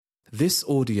This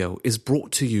audio is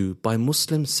brought to you by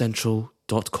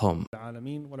MuslimCentral.com.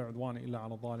 العالمين ولا عدوان إلا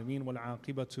على الظالمين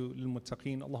والعاقبة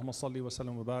للمتقين اللهم صل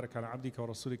وسلم وبارك على عبدك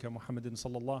ورسولك محمد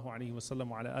صلى الله عليه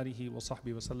وسلم وعلى آله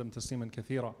وصحبه وسلم تسليما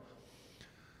كثيرا.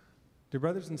 Dear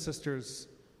brothers and sisters,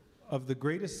 of the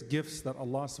greatest gifts that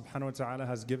Allah subhanahu wa ta'ala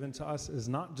has given to us is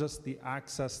not just the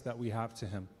access that we have to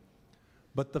Him,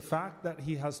 but the fact that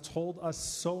He has told us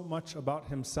so much about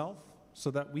Himself so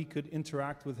that we could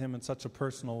interact with Him in such a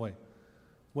personal way.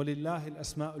 وَلِلَّهِ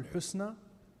الْأَسْمَاءُ الْحُسْنَى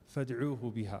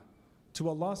فَادْعُوهُ بِهَا. To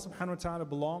Allah subhanahu wa ta'ala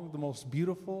belong the most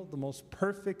beautiful, the most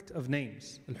perfect of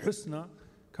names. Al-Husna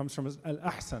comes from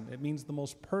Al-Ahsan. It means the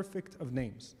most perfect of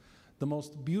names, the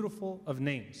most beautiful of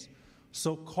names.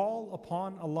 So call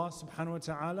upon Allah subhanahu wa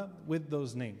ta'ala with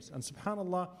those names. And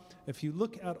subhanAllah, if you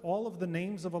look at all of the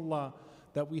names of Allah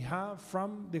that we have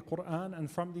from the Quran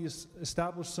and from the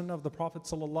established sunnah of the Prophet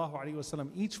sallallahu alaihi wasallam,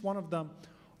 each one of them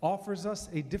offers us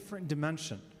a different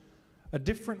dimension, a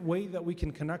different way that we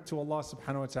can connect to Allah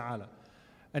subhanahu wa ta'ala.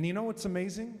 And you know what's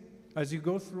amazing? As you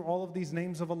go through all of these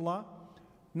names of Allah,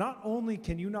 not only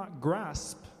can you not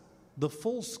grasp the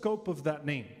full scope of that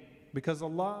name, because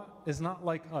Allah is not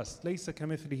like us. لَيْسَ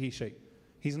كَمِثْلِهِ شَيْءٍ.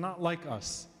 He's not like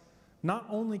us. Not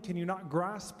only can you not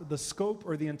grasp the scope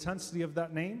or the intensity of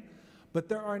that name, but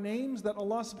there are names that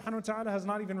Allah subhanahu wa ta'ala has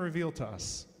not even revealed to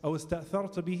us. أَوْ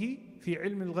اسْتَأْثَرْتَ بِهِ فِي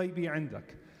عِلْمِ الْغَيْبِ عِنْدَكَ.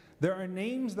 There are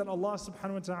names that Allah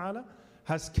subhanahu wa ta'ala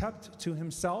has kept to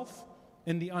Himself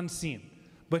in the unseen.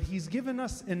 But He's given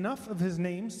us enough of His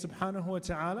names subhanahu wa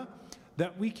ta'ala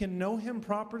that we can know Him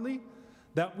properly,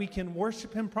 that we can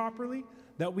worship Him properly,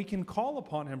 that we can call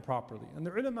upon Him properly. And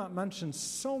the ulama mentioned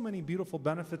so many beautiful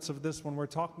benefits of this when we're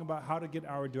talking about how to get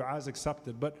our du'as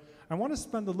accepted. But I want to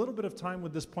spend a little bit of time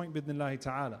with this point, bidnillahi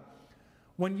ta'ala.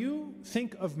 When you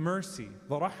think of mercy,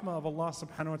 the rahmah of Allah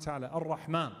subhanahu wa ta'ala,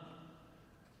 ar-Rahman,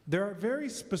 there are very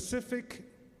specific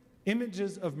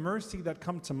images of mercy that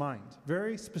come to mind,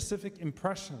 very specific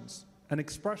impressions and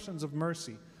expressions of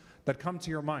mercy that come to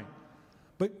your mind.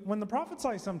 But when the Prophet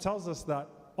ﷺ tells us that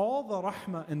all the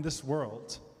rahmah in this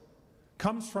world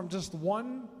comes from just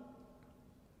one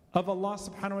of Allah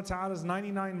subhanahu wa ta'ala's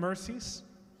 99 mercies,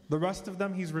 the rest of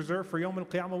them He's reserved for Yawm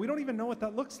al-Qiyamah, we don't even know what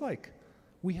that looks like.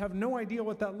 We have no idea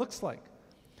what that looks like.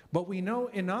 But we know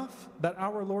enough that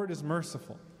our Lord is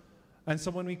merciful. And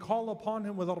so when we call upon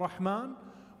Him with Ar-Rahman,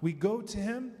 we go to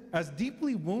Him as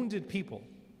deeply wounded people.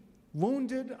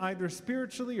 Wounded either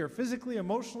spiritually or physically,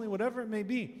 emotionally, whatever it may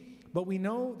be. But we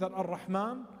know that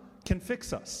Ar-Rahman can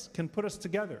fix us, can put us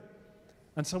together.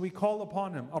 And so we call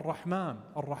upon Him, Ar-Rahman,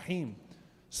 Ar-Rahim.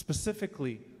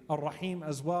 Specifically, Ar-Rahim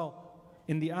as well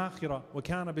in the Akhirah,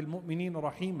 وَكَانَ بِالْمُؤْمِنِينَ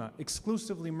رَحِيمًا,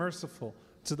 exclusively merciful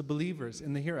to the believers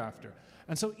in the hereafter.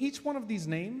 And so each one of these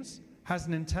names has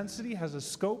an intensity, has a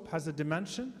scope, has a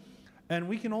dimension, and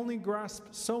we can only grasp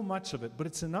so much of it, but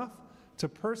it's enough to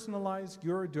personalize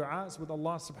your du'as with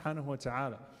Allah subhanahu wa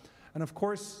ta'ala. And of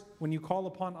course, when you call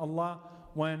upon Allah,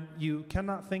 when you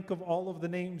cannot think of all of the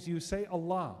names, you say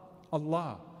Allah,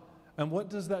 Allah. And what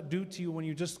does that do to you when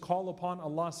you just call upon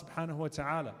Allah subhanahu wa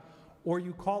ta'ala? Or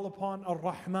you call upon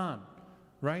Ar-Rahman,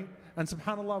 right? And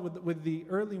subhanAllah, with the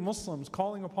early Muslims,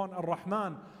 calling upon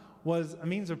Ar-Rahman was a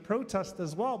means of protest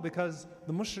as well, because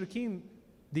the mushrikeen,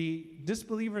 the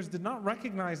disbelievers, did not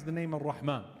recognize the name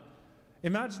Ar-Rahman.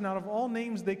 Imagine, out of all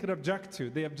names they could object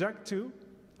to, they object to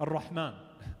Ar-Rahman.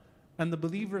 And the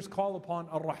believers call upon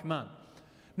Ar-Rahman.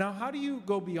 Now, how do you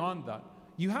go beyond that?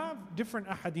 You have different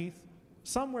ahadith,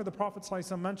 some where the Prophet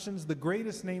ﷺ mentions the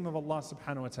greatest name of Allah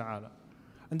subhanahu wa ta'ala.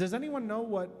 And does anyone know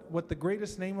what the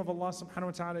greatest name of Allah subhanahu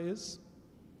wa ta'ala is?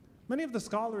 Many of the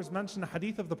scholars mention a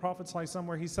hadith of the Prophet ﷺ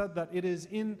where he said that it is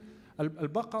in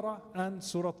Al-Baqarah and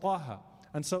Surah Taha.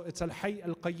 And so it's Al-Hayy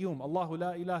Al-Qayyum. Allahu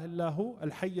la ilaha illahu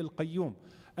Al-Hayy Al-Qayyum.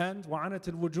 And وَعَنَتِ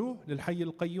الْوُجُوهِ لِلْحَيِّ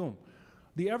الْقَيُّومِ.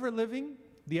 The ever-living,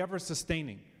 the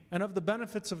ever-sustaining. And of the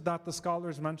benefits of that, the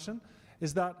scholars mention,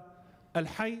 is that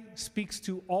Al-Hayy speaks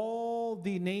to all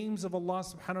the names of Allah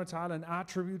subhanahu wa ta'ala and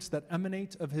attributes that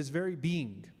emanate of His very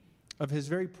being, of His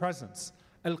very presence.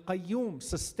 Al-Qayyum,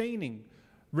 sustaining,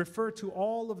 refer to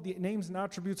all of the names and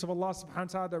attributes of Allah subhanahu wa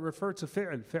ta'ala that refer to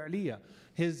fi'liya,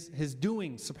 His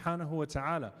doing subhanahu wa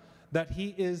ta'ala, that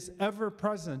He is ever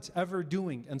present, ever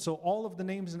doing. And so all of the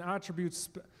names and attributes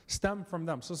stem from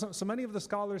them. So many of the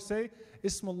scholars say,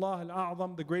 Ismullah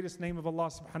al-A'zam, the greatest name of Allah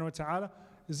subhanahu wa ta'ala,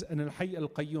 is an Al-Hayy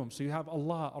Al-Qayyum. So you have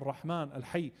Allah, Ar-Rahman,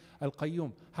 Al-Hayy,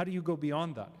 Al-Qayyum. How do you go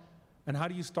beyond that? And how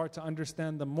do you start to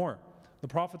understand them more? The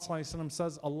Prophet ﷺ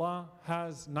says Allah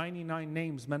has 99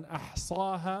 names. Man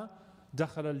ahsaha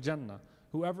dakhal al-Jannah.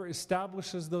 Whoever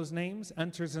establishes those names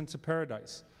enters into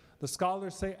paradise. The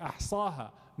scholars say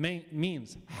ahsaha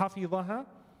means hafidaha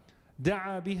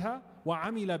دعا بها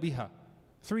وعمل بها.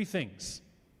 3 things.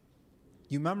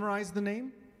 You memorize the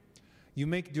name, you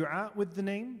make dua with the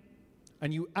name,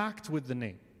 and you act with the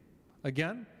name.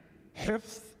 Again,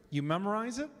 hifth, you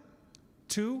memorize it.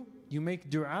 2, you make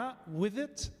dua with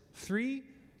it. 3,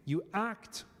 you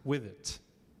act with it.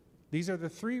 These are the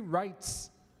 3 rights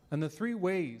and the 3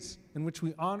 ways in which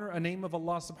we honor a name of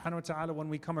Allah subhanahu wa ta'ala when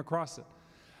we come across it.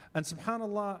 And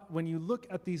subhanAllah, when you look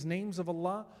at these names of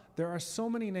Allah, there are so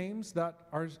many names that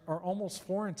are almost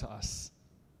foreign to us,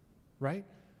 right?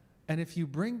 And if you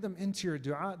bring them into your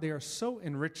dua, they are so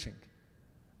enriching.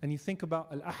 And you think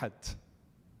about Al-Ahad,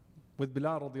 with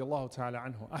Bilal radiallahu ta'ala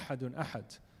anhu, Ahadun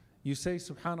Ahad. You say,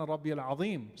 Subhana Rabbi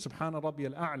al-Azim, Subhana Rabbi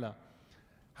al-A'la.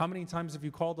 How many times have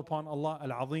you called upon Allah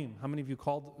al-Azim? How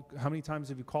many times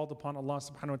have you called upon Allah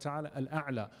subhanahu wa ta'ala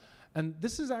al-A'la? And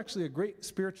this is actually a great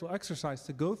spiritual exercise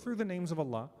to go through the names of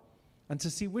Allah and to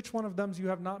see which one of them you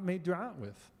have not made dua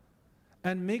with.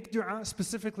 And make dua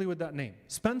specifically with that name.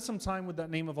 Spend some time with that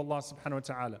name of Allah subhanahu wa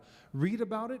ta'ala. Read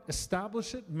about it,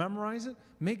 establish it, memorize it,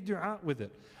 make dua with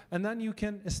it. And then you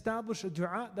can establish a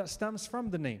dua that stems from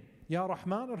the name. Ya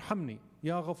Rahman irhamni,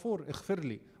 Ya Ghafur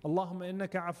ighfirli, Allahumma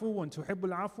innaka afuwan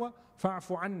tuhibbul afwa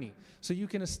fa'afu anni. So you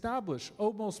can establish,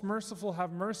 O most merciful,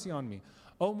 have mercy on me.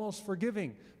 O most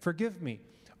forgiving, forgive me.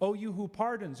 O you who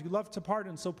pardons, you love to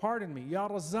pardon, so pardon me. Ya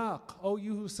Razzaq, O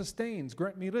you who sustains,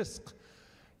 grant me rizq.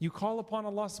 You call upon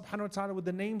Allah subhanahu wa ta'ala with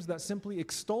the names that simply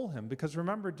extol Him. Because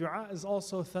remember, dua is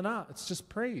also thana, it's just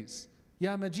praise.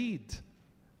 Ya Majid.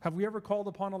 Have we ever called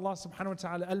upon Allah subhanahu wa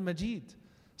ta'ala al-Majid?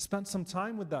 Spent some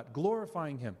time with that,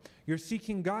 glorifying Him. You're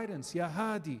seeking guidance. Ya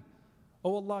Hadi.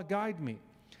 Oh Allah, guide me.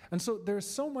 And so there's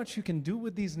so much you can do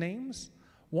with these names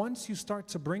once you start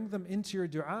to bring them into your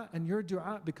dua, and your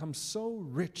dua becomes so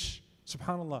rich.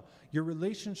 SubhanAllah. Your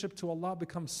relationship to Allah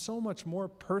becomes so much more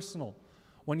personal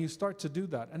when you start to do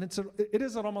that. And it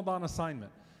is a Ramadan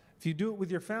assignment. If you do it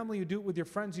with your family, you do it with your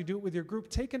friends, you do it with your group,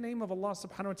 take a name of Allah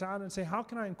subhanahu wa ta'ala and say, how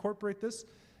can I incorporate this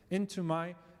into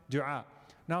my dua?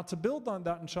 Now to build on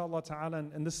that, inshallah ta'ala,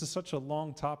 and this is such a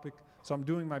long topic, so I'm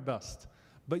doing my best.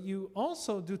 But you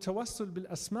also do tawassul bil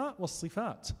asma' was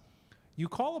sifat. You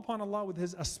call upon Allah with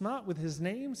His asma', with His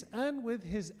names, and with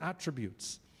His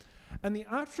attributes. And the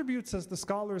attributes, as the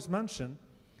scholars mention,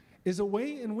 is a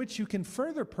way in which you can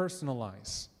further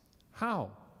personalize.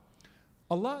 How?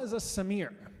 Allah is as-Sami'.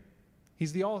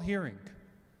 He's the all-hearing.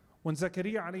 When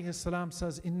Zakaria alayhi salam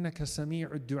says, إِنَّكَ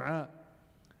سَمِيعُ الدُّعَاء,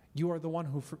 you are the one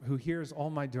who hears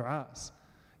all my du'as.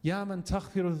 Ya man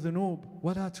taghfiru dhunub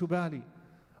wa la tubali.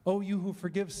 Oh, you who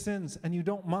forgive sins and you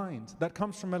don't mind. That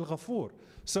comes from Al-Ghafur.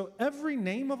 So every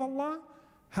name of Allah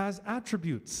has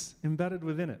attributes embedded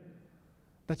within it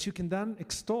that you can then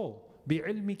extol.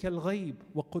 بِعِلْمِكَ الْغَيْبِ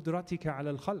وَقُدْرَتِكَ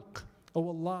عَلَى الْخَلْقِ. Oh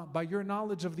Allah, by your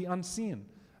knowledge of the unseen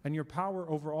and your power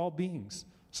over all beings.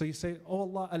 So you say, Oh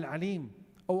Allah Al-Alim,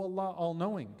 Oh Allah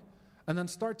All-Knowing. And then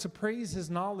start to praise His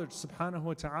knowledge subhanahu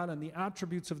wa ta'ala and the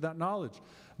attributes of that knowledge.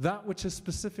 That which is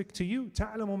specific to you.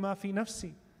 تَعْلَمُ مَا فِي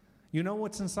نَفْسِي. You know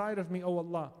what's inside of me, Oh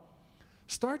Allah.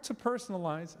 Start to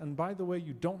personalize, and by the way,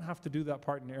 you don't have to do that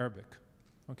part in Arabic.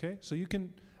 Okay? So you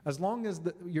can, as long as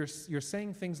you're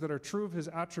saying things that are true of His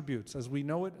attributes, as we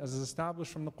know it, as is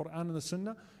established from the Quran and the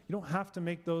Sunnah, you don't have to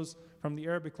make those from the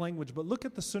Arabic language. But look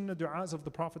at the Sunnah du'as of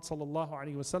the Prophet sallallahu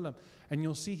alaihi wasallam, and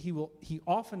you'll see he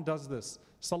often does this.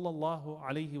 Sallallahu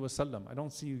alaihi wasallam. I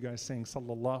don't see you guys saying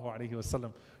sallallahu alaihi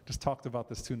wasallam. Just talked about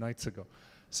this 2 nights ago.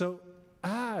 So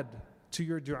add to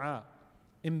your du'a,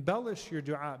 embellish your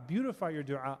du'a, beautify your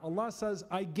du'a. Allah says,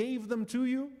 I gave them to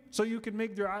you so you could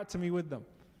make du'a to me with them.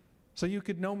 So you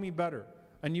could know me better,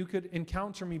 and you could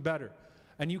encounter me better,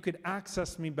 and you could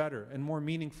access me better and more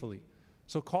meaningfully.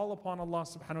 So call upon Allah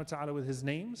subhanahu wa ta'ala with His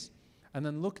names, and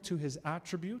then look to His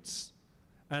attributes,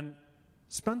 and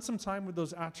spend some time with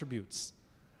those attributes.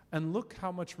 And look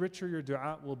how much richer your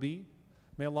dua will be.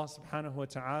 May Allah subhanahu wa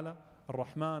ta'ala,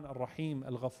 Ar-Rahman, Ar-Rahim,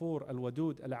 Al-Ghafur,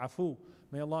 Al-Wadud, Al-Afu.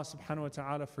 May Allah subhanahu wa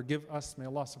ta'ala forgive us. May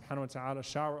Allah subhanahu wa ta'ala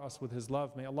shower us with His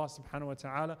love. May Allah subhanahu wa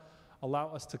ta'ala allow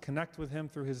us to connect with Him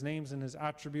through His names and His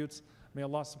attributes. May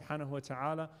Allah subhanahu wa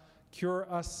ta'ala cure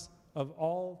us of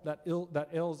all that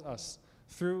ails us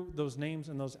through those names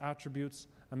and those attributes.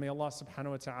 And may Allah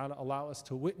subhanahu wa ta'ala allow us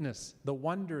to witness the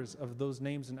wonders of those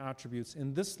names and attributes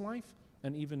in this life,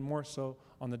 and even more so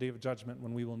on the Day of Judgment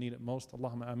when we will need it most.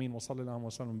 Allahumma ameen wa sallallahu wa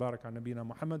sallam barak ala nabiyyina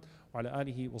Muhammad wa ala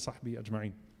alihi wa sahbihi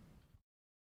ajma'in.